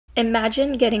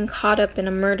Imagine getting caught up in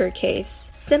a murder case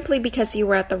simply because you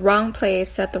were at the wrong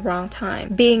place at the wrong time,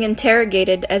 being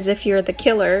interrogated as if you're the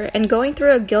killer, and going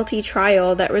through a guilty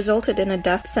trial that resulted in a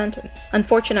death sentence.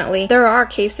 Unfortunately, there are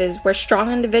cases where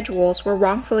strong individuals were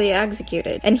wrongfully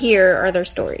executed, and here are their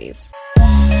stories.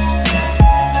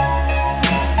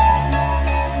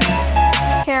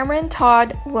 Cameron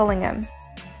Todd Willingham.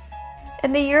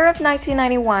 In the year of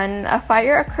 1991, a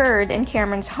fire occurred in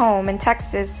Cameron's home in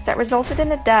Texas that resulted in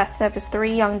the death of his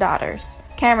 3 young daughters.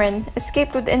 Cameron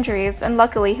escaped with injuries, and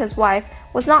luckily his wife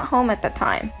was not home at the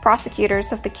time.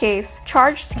 Prosecutors of the case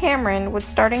charged Cameron with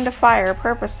starting the fire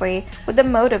purposely with the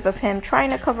motive of him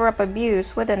trying to cover up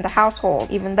abuse within the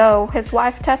household, even though his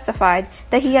wife testified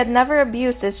that he had never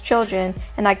abused his children,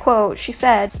 and I quote, she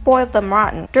said, spoiled them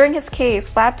rotten. During his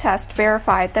case, lab tests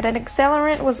verified that an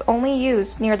accelerant was only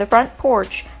used near the front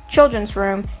porch, children's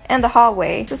room, and the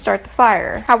hallway to start the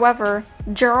fire. However,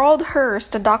 Gerald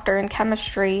Hurst, a doctor in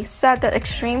chemistry, said that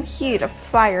extreme heat of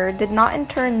fire did not in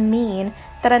turn mean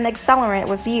that an accelerant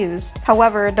was used.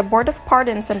 However, the Board of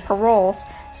Pardons and Paroles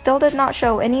still did not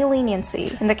show any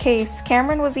leniency. In the case,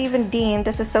 Cameron was even deemed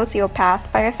as a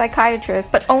sociopath by a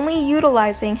psychiatrist, but only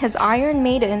utilizing his Iron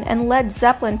Maiden and Led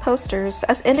Zeppelin posters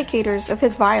as indicators of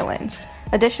his violence.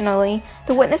 Additionally,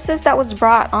 the witnesses that was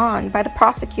brought on by the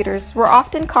prosecutors were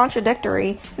often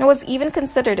contradictory and was even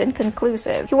considered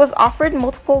inconclusive. He was offered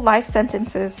multiple life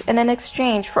sentences in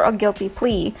exchange for a guilty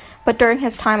plea, but during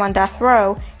his time on death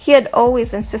row, he had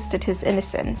always insisted his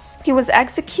innocence. He was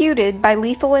executed by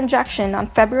lethal injection on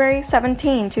February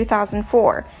 17,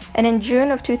 2004, and in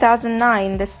June of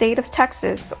 2009, the state of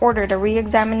Texas ordered a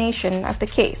re-examination of the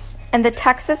case, and the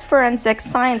Texas Forensic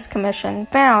Science Commission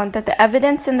found that the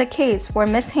evidence in the case were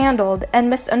mishandled and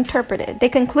misinterpreted. They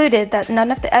concluded that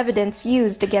none of the evidence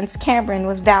used against Cameron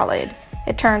was valid.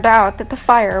 It turned out that the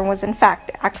fire was in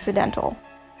fact accidental.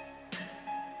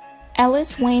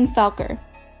 Ellis Wayne Felker.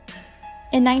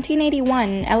 In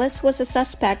 1981, Ellis was a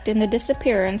suspect in the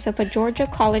disappearance of a Georgia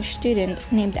college student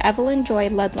named Evelyn Joy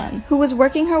Ludlam, who was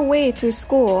working her way through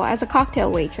school as a cocktail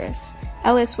waitress.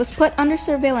 Ellis was put under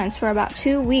surveillance for about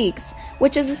 2 weeks,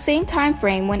 which is the same time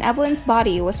frame when Evelyn's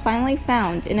body was finally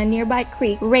found in a nearby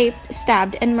creek, raped,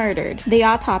 stabbed, and murdered. The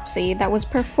autopsy that was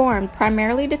performed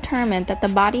primarily determined that the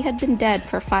body had been dead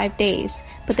for 5 days,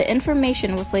 but the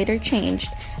information was later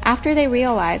changed after they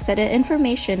realized that the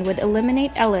information would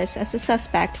eliminate Ellis as a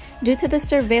suspect due to the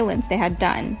surveillance they had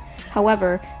done.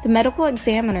 However, the medical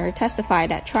examiner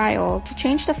testified at trial to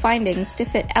change the findings to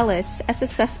fit Ellis as a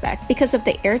suspect because of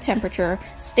the air temperature,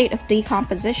 state of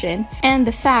decomposition, and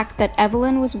the fact that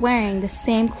Evelyn was wearing the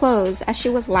same clothes as she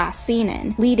was last seen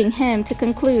in, leading him to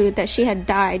conclude that she had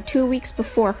died 2 weeks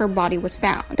before her body was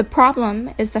found. The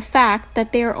problem is the fact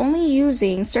that they are only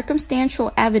using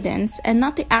circumstantial evidence and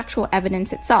not the actual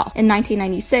evidence itself. In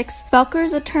 1996,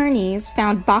 Felker's attorneys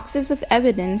found boxes of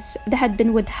evidence that had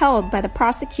been withheld by the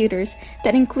prosecutors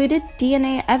that included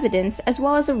DNA evidence as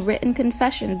well as a written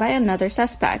confession by another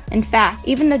suspect. In fact,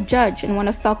 even the judge in one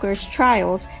of Felker's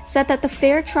trials said that the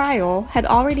fair trial had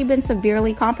already been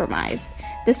severely compromised.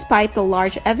 Despite the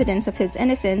large evidence of his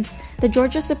innocence, the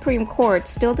Georgia Supreme Court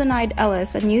still denied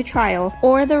Ellis a new trial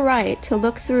or the right to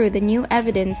look through the new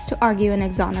evidence to argue an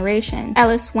exoneration.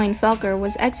 Ellis Wayne Felker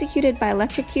was executed by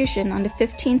electrocution on the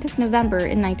 15th of November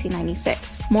in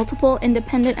 1996. Multiple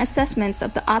independent assessments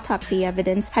of the autopsy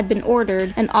evidence had been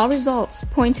ordered, and all results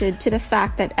pointed to the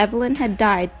fact that Evelyn had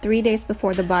died 3 days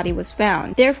before the body was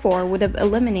found, therefore would have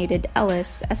eliminated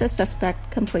Ellis as a suspect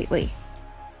completely.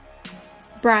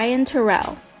 Brian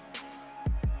Terrell.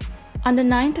 On the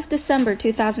 9th of December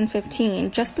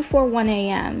 2015, just before 1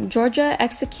 a.m., Georgia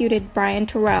executed Brian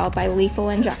Terrell by lethal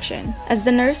injection. As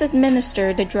the nurse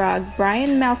administered the drug,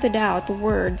 Brian mouthed out the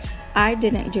words, "I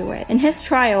didn't do it." In his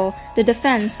trial, the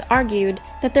defense argued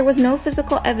that there was no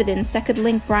physical evidence that could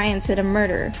link Brian to the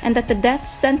murder, and that the death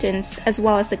sentence as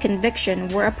well as the conviction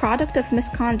were a product of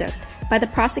misconduct by the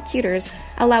prosecutors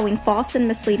allowing false and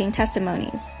misleading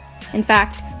testimonies. In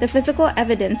fact, the physical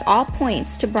evidence all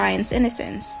points to Brian's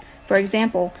innocence. For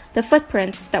example, the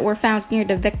footprints that were found near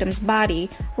the victim's body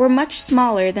were much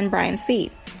smaller than Brian's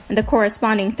feet, and the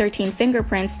corresponding 13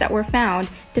 fingerprints that were found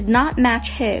did not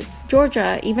match his.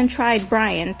 Georgia even tried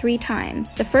Brian 3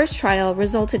 times. The first trial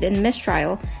resulted in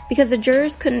mistrial because the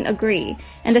jurors couldn't agree,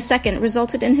 and the second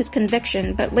resulted in his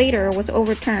conviction but later was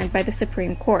overturned by the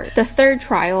Supreme Court. The third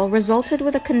trial resulted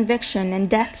with a conviction and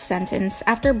death sentence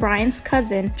after Brian's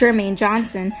cousin, Jermaine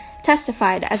Johnson,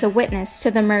 testified as a witness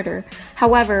to the murder.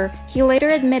 However, he later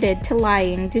admitted to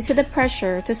lying due to the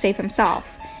pressure to save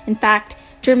himself. In fact,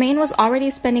 Jermaine was already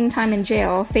spending time in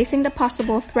jail facing the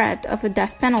possible threat of a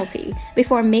death penalty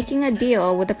before making a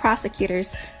deal with the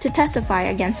prosecutors to testify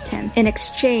against him in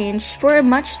exchange for a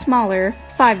much smaller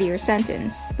 5-year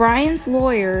sentence. Brian's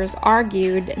lawyers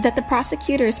argued that the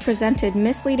prosecutors presented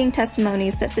misleading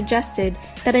testimonies that suggested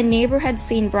that a neighbor had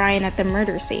seen Brian at the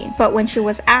murder scene, but when she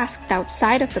was asked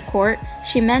outside of the court,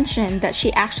 she mentioned that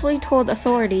she actually told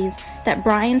authorities that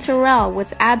Brian Terrell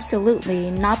was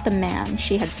absolutely not the man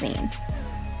she had seen.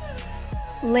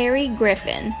 Larry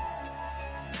Griffin.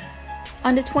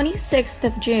 On the 26th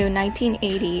of June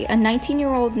 1980, a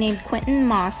 19-year-old named Quentin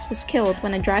Moss was killed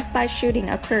when a drive-by shooting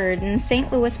occurred in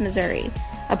St. Louis, Missouri.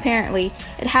 Apparently,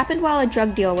 it happened while a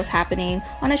drug deal was happening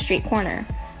on a street corner.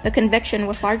 The conviction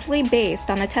was largely based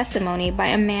on a testimony by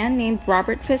a man named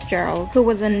Robert Fitzgerald, who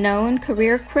was a known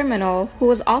career criminal who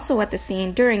was also at the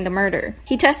scene during the murder.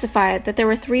 He testified that there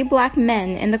were 3 black men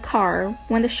in the car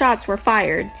when the shots were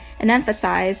fired, and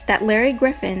emphasized that Larry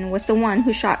Griffin was the one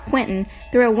who shot Quentin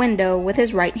through a window with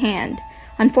his right hand.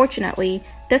 Unfortunately,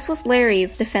 this was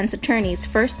Larry's defense attorney's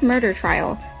first murder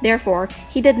trial. Therefore,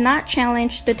 he did not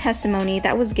challenge the testimony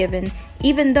that was given,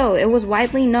 even though it was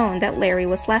widely known that Larry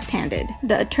was left-handed.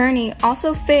 The attorney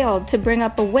also failed to bring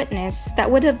up a witness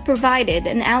that would have provided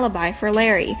an alibi for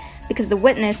Larry, because the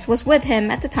witness was with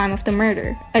him at the time of the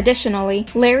murder. Additionally,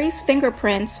 Larry's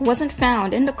fingerprints wasn't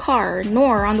found in the car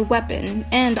nor on the weapon,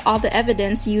 and all the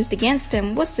evidence used against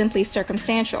him was simply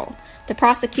circumstantial. The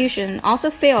prosecution also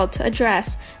failed to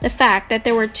address the fact that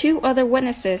there were 2 other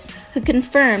witnesses who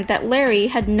confirmed that Larry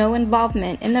had no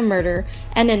involvement in the murder,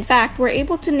 and in fact were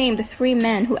able to name the 3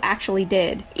 men who actually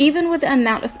did. Even with the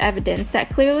amount of evidence that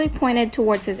clearly pointed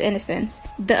towards his innocence,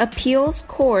 the appeals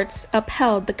courts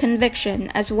upheld the conviction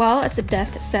as well as the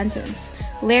death sentence.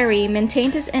 Larry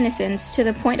maintained his innocence to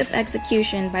the point of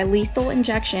execution by lethal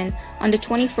injection on the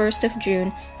 21st of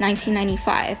June,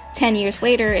 1995. 10 years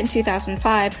later, in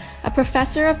 2005, a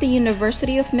professor of the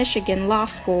University of Michigan Law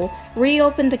School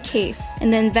reopened the case,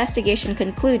 and the investigation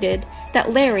concluded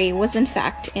that Larry was in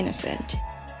fact innocent.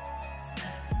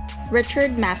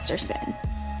 Richard Masterson.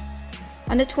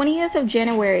 On the 20th of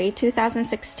January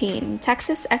 2016,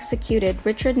 Texas executed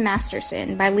Richard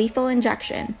Masterson by lethal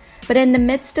injection, but in the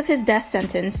midst of his death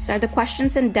sentence are the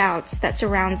questions and doubts that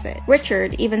surrounds it.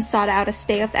 Richard even sought out a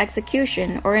stay of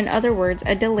execution, or in other words,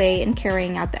 a delay in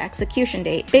carrying out the execution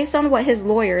date, based on what his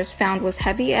lawyers found was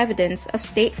heavy evidence of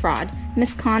state fraud,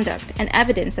 misconduct, and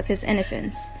evidence of his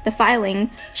innocence. The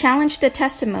filing challenged the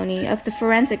testimony of the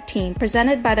forensic team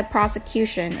presented by the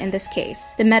prosecution in this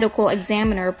case. The medical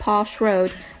examiner, Paul Schroed,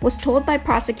 was told by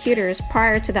prosecutors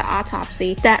prior to the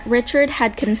autopsy that Richard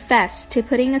had confessed to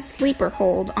putting a sleeper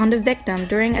hold on the victim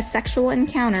during a sexual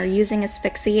encounter using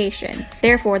asphyxiation.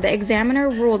 Therefore, the examiner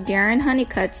ruled Darren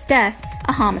Honeycutt's death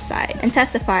a homicide and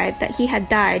testified that he had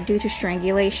died due to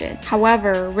strangulation.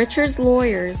 However, Richard's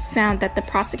lawyers found that the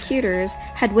prosecutors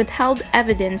had withheld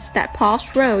evidence that Paul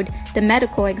Schroed, the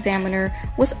medical examiner,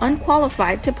 was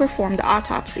unqualified to perform the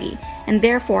autopsy, and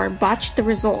therefore botched the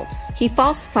results. He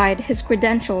falsified his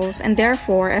credentials and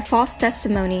therefore a false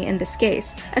testimony in this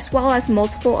case, as well as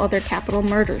multiple other capital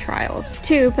murder trials.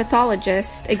 2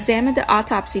 pathologists examined the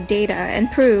autopsy data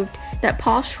and proved that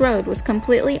Paul Schroed was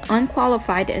completely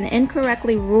unqualified and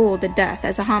incorrectly ruled the death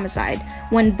as a homicide,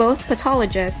 when both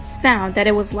pathologists found that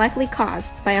it was likely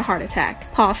caused by a heart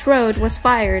attack. Paul Schroed was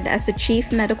fired as the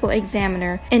chief medical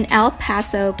examiner in El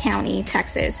Paso County,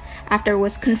 Texas, after it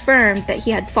was confirmed that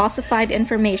he had falsified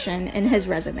information in his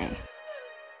resume.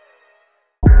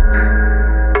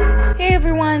 Hey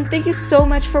everyone, thank you so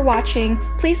much for watching.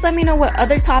 Please let me know what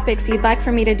other topics you'd like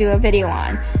for me to do a video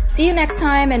on. See you next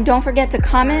time, and don't forget to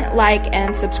comment, like,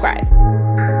 and subscribe.